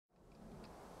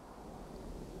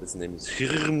His name is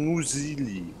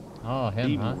Hirmusili. Oh,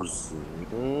 him, huh?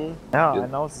 Yeah, I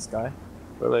know this guy.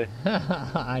 Really?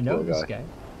 I know Poor this guy. guy.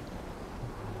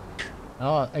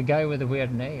 Oh, a guy with a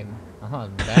weird name. Oh,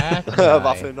 that guy.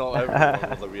 Waffle, no, everyone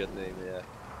with a weird name, yeah.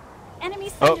 Enemy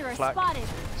Sunderer spotted.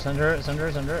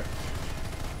 Sunder.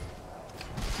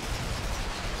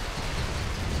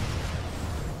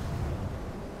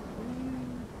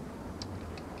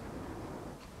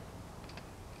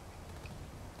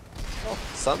 Oh,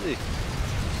 Sandy.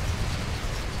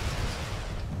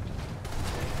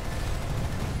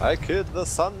 I killed the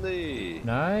Sandy.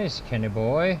 Nice, Kenny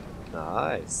boy.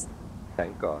 Nice.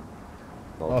 Thank God.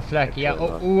 No, Oh, flak, yeah.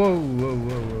 Oh,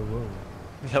 whoa.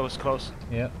 That was close.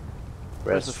 Yeah.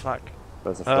 Where's the flak?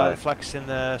 Where's the flag? Flak's in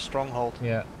the stronghold.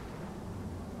 Yeah.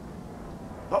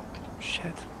 Oh,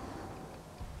 shit.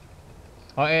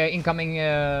 Oh, incoming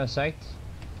sight.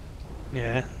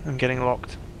 Yeah, I'm getting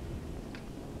locked.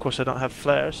 Of course I don't have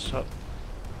flares, so...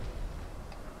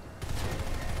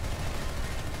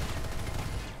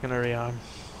 Gonna rearm.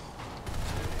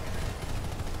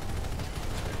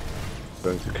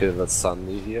 Going to kill that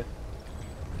Sandy here.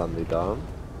 Sandy down.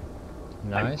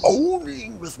 Nice. I'm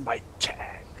owning with my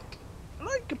tank.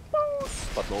 Like a boss.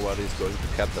 But nobody's going to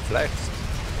cap the flags.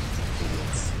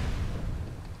 Idiots.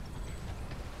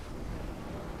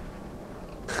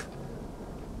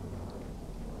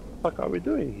 What the fuck are we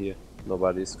doing here?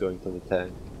 Nobody's going to the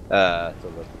tank. To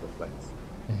the flags.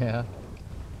 Yeah.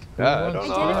 Yeah, I don't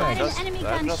know. Identified an enemy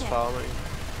I'm just gunship. farming.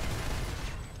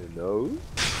 You know?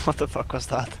 What the fuck was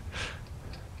that?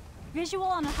 Visual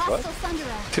on a hostile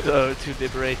Sunderer. Two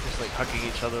liberators like hugging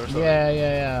each other or something.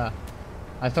 Yeah.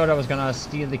 I thought I was gonna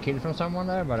steal the kill from someone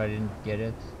there, but I didn't get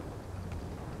it.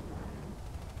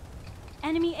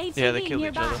 Enemy ATV Yeah, they killed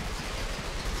nearby. each other.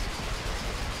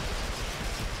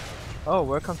 Oh,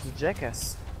 welcome to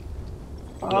Jackass.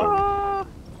 Oh,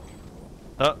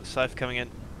 Scythe coming in.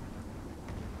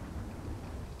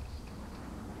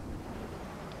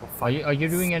 Are you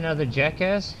doing another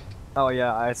jackass? Oh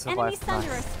yeah, I Enemy survived. Sunderer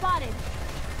Nice. spotted.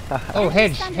 Oh,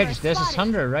 hedge. Sunderer There's a spotted.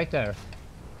 Sunder right there,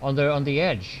 on the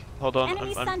edge. Hold on,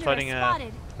 Enemy I'm Sunderer fighting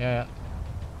spotted. Yeah.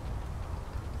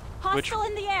 Hostile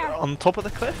in the air. on top of the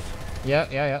cliff.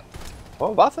 Yeah.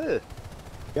 Oh, Waffle!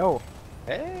 Yo.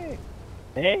 Hey!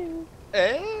 Hey.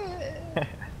 Hey!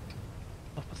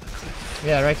 Top of the cliff.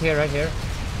 Yeah, right here.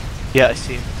 Yeah, I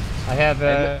see him. I have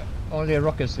only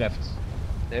rockets left.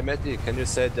 Hey Matti, can you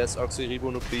say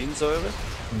Desoxyribonukleinsäure?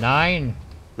 Nein.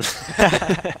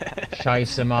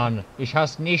 Scheiße, Mann. Ich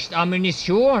hast nicht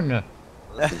Ammunition.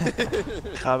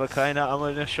 Ich habe keine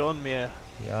Ammunition mehr.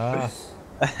 Ja.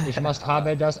 Ich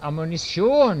habe das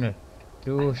Ammunition.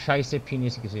 Du scheiße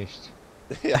Penisgesicht.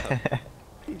 Ja.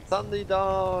 Sandy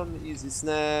down, easy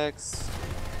snacks.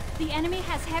 The enemy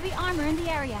has heavy armor in the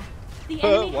area. The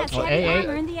enemy has what? heavy Hey,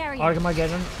 armor in the area.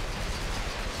 Armageddon.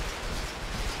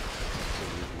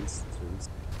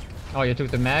 Oh, you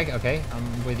took the mag? Okay,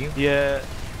 I'm with you. Yeah,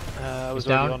 I was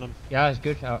He's already down. on him. Yeah, it's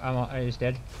good. He's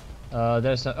dead.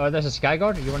 There's a sky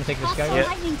guard. You want to take the sky Hostile guard?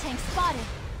 lightning tank spotted.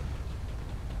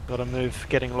 Gotta move,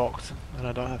 getting locked, and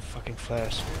I don't have fucking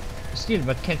flares. Still,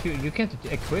 but you can't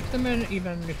equip them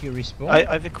even if you respawn?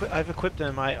 I've equipped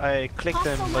them. I clicked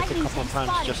them Hostile like a lightning couple of tank times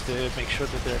spotted. just to make sure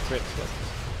that they're equipped,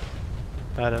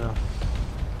 but I don't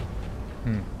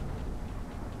know.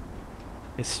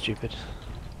 It's stupid.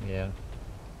 Yeah.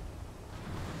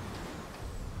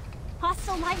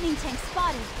 Hostile lightning tank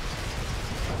spotted.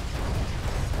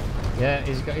 Yeah,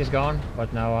 he's gone,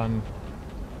 but now I'm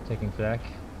taking flak.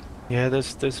 Yeah,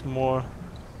 there's more.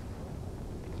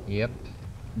 Yep.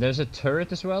 There's a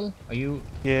turret as well. Are you?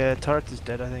 Yeah, turret is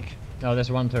dead, I think. No, there's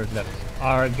one turret left.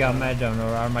 Armageddon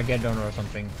or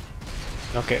something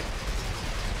Okay.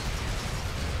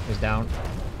 is down,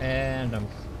 and I'm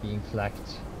being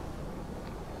flacked.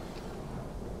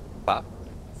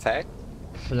 Fact?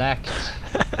 Flacked.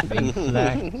 Being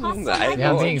flacked. Hostile I lightning Yeah,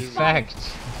 I'm know. being tank spotted. fact.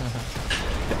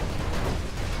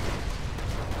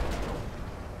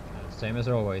 Same as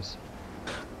always.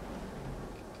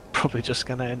 Probably just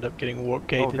gonna end up getting warp Oh,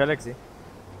 gated. Galaxy.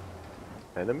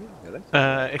 Enemy? Alex?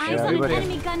 Actually, Eyes on an everybody-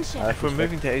 enemy gunship. if we're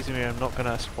moving to Azimir, I'm not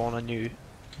gonna spawn a new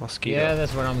mosquito. Yeah,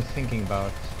 that's what I'm thinking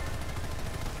about.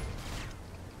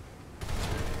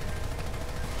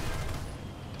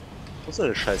 Was ist denn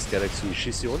eine scheiß Galaxy? Ich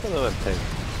schieß die runter mit meinem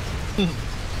Tank.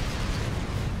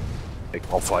 Ich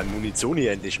brauch vor allem Munition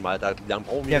hier endlich mal. Da lang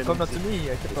brauchen wir Ja, komm doch zu mir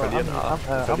hier. Ich Wir verlieren A.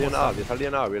 Wir verlieren A. Amos. Wir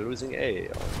verlieren A. We're losing A.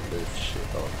 Oh, shit.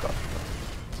 Oh Gott.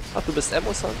 Ach, du bist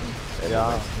Amos Hunter?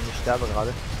 Ja, ich sterbe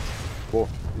gerade. Wo?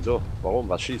 Wieso? Warum?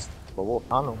 Was schießt? Wo?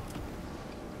 Ahnung.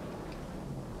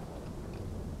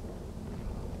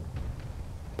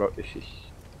 Ich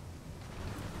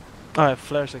I have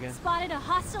flares again. Spotted a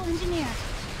hostile engineer.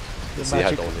 Ich sehe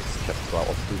halt auch nichts. Ich hab zwar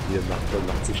oft hier nach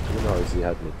 85 drin, aber ich sehe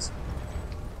halt nichts.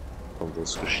 Und wo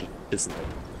es geschissen hat.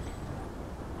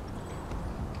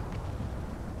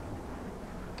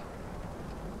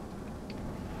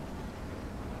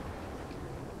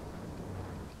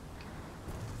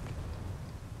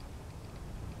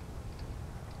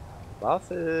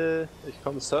 Waffe, ich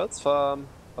komme Search Farm,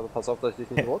 aber pass auf, dass ich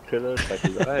dich nicht rotkille, steig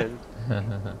wieder ein.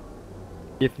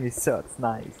 Give me search,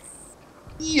 nice.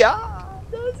 Ja,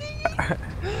 das ist.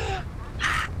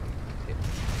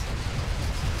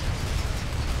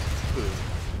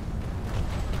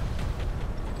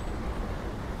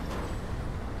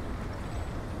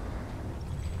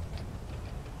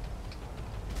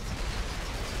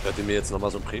 Ich werde mir jetzt nochmal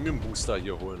so einen Premium Booster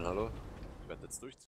hier holen, hallo? Ich werde jetzt durch.